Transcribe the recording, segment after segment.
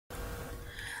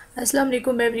Assalamu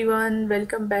alaikum everyone,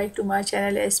 welcome back to my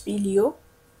channel SB Leo.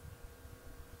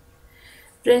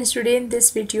 Friends, today in this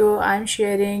video I'm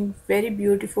sharing very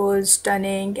beautiful,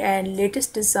 stunning and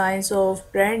latest designs of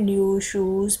brand new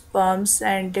shoes, pumps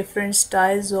and different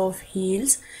styles of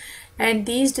heels. And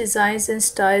these designs and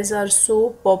styles are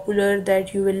so popular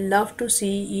that you will love to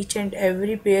see each and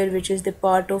every pair which is the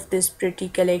part of this pretty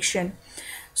collection.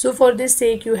 So for this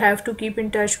sake you have to keep in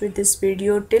touch with this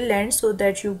video till end so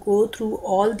that you go through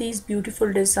all these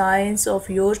beautiful designs of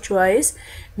your choice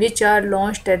which are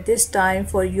launched at this time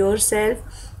for yourself.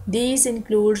 These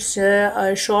includes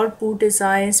short boot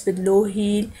designs with low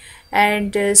heel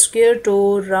and square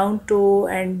toe, round toe,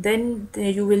 and then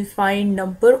you will find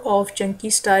number of chunky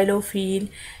style of heel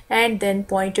and then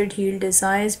pointed heel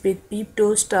designs with peep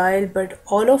toe style. But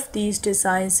all of these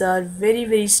designs are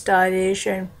very stylish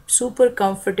and super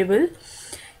comfortable.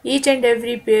 Each and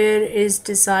every pair is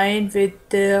designed with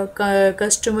the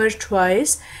customer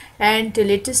choice and the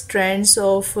latest trends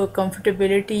of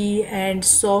comfortability and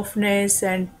softness,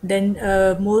 and then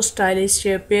more stylish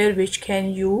pair which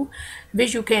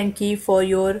you can keep for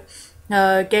your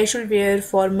casual wear,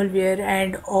 formal wear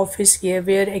and office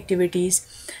wear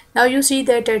activities. Now you see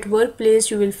that at workplace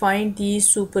you will find these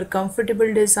super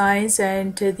comfortable designs,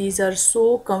 and these are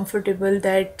so comfortable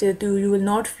that you will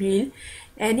not feel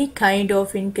any kind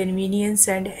of inconvenience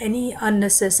and any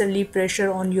unnecessarily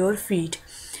pressure on your feet.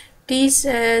 These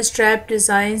strap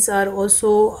designs are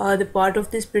also the part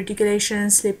of this pretty collection.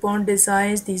 Slip-on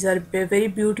designs, these are very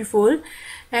beautiful,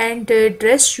 and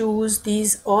dress shoes,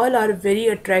 these all are very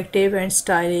attractive and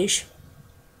stylish.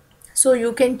 So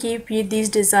you can keep these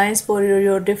designs for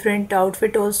your different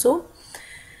outfit also.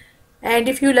 And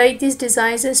if you like these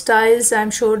designs and styles,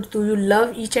 I'm sure do you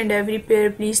love each and every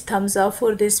pair, please thumbs up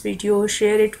for this video,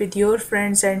 share it with your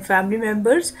friends and family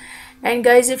members. And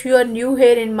guys, if you are new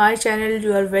here in my channel,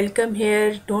 you are welcome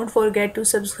here. Don't forget to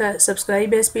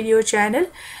subscribe SB Leo channel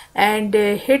and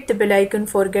hit the bell icon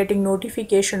for getting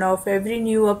notification of every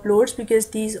new uploads, because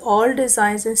these all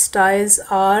designs and styles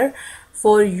are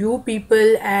for you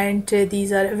people, and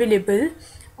these are available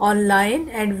online,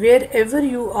 and wherever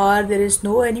you are there is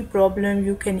no any problem,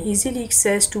 you can easily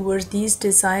access towards these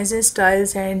designs and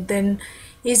styles and then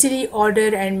easily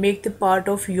order and make the part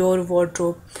of your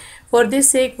wardrobe. For this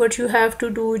sake, what you have to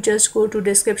do, just go to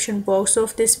description box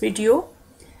of this video,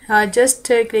 just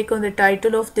click on the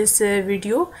title of this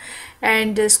video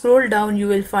and scroll down, you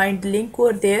will find the link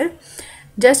over there.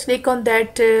 Just click on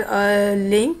that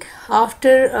link.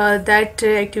 After that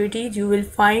activity, you will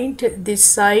find this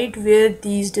site where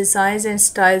these designs and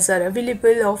styles are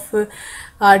available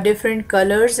of different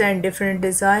colors and different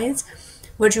designs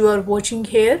what you are watching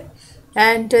here,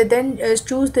 and then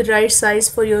choose the right size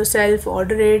for yourself,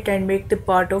 order it and make the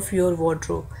part of your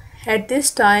wardrobe. At this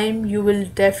time you will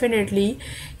definitely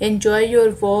enjoy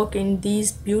your walk in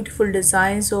these beautiful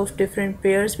designs of different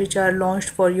pairs which are launched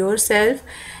for yourself,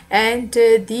 and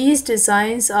these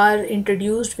designs are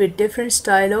introduced with different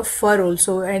style of fur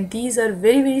also, and these are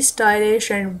very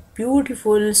stylish and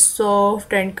beautiful,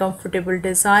 soft and comfortable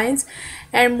designs.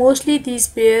 And mostly these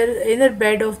pair, inner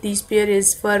bed of these pair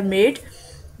is fur made,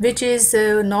 which is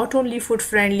not only foot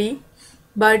friendly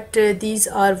but these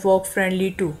are walk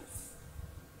friendly too.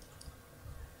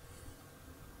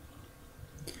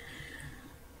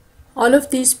 All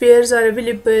of these pairs are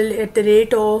available at the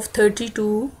rate of $30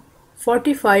 to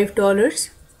 $45.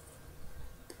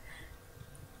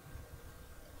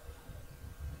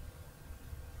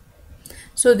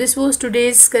 So this was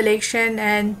today's collection,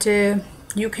 and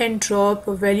you can drop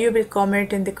a valuable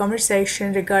comment in the comment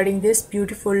section regarding this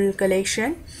beautiful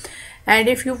collection. And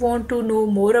if you want to know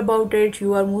more about it,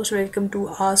 you are most welcome to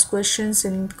ask questions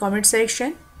in comment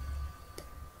section.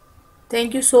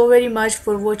 Thank you so very much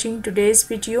for watching today's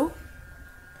video.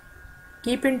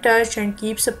 Keep in touch and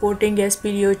keep supporting SB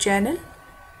Leo channel.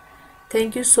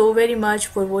 Thank you so very much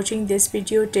for watching this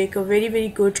video. Take a very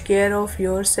good care of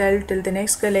yourself till the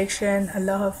next collection.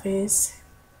 Allah Hafiz.